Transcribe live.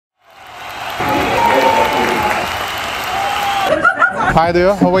Hi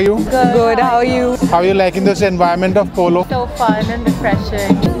there, how are you? Good, how are you? How are you liking this environment of Polo? So fun and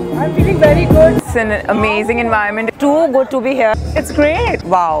refreshing. I'm feeling very good. It's an amazing environment. Too good to be here. It's great.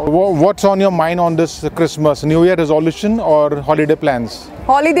 Wow. What's on your mind on this Christmas? New Year resolution or holiday plans?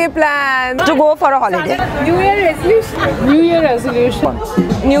 Holiday plans. To go for a holiday. New Year resolution. New Year resolution.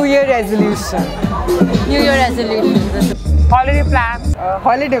 New Year resolution. New Year resolution. Holiday plans.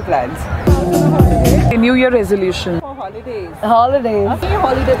 Holiday plans. New Year resolution. Holidays.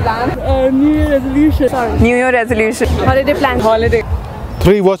 Holiday plans. New Year resolution. Sorry. New Year resolution. Holiday plans. Holiday.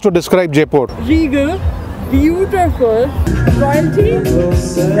 3 words to describe Jaipur. Regal. Beautiful. Royalty.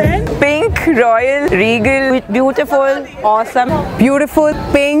 Then. Pink, royal, regal, beautiful, awesome, beautiful,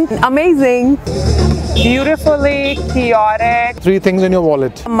 pink, amazing. Beautifully chaotic. 3 things in your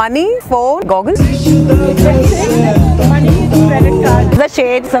wallet. Money, phone, goggles, Money, credit card. the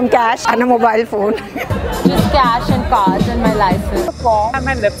shade, some cash, and a mobile phone. Just cash and cards and my license. And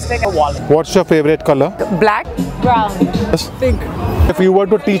my lipstick. A wallet. What's your favorite color? Black. Brown. Pink. If you were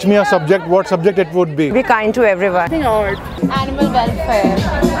to teach me a subject, what subject it would be? Be kind to everyone. Art. Animal welfare.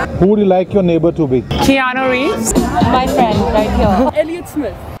 Who would you like your neighbor to be? Keanu Reeves. My friend right here. Elliot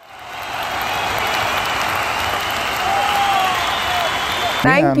Smith.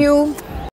 Thank you.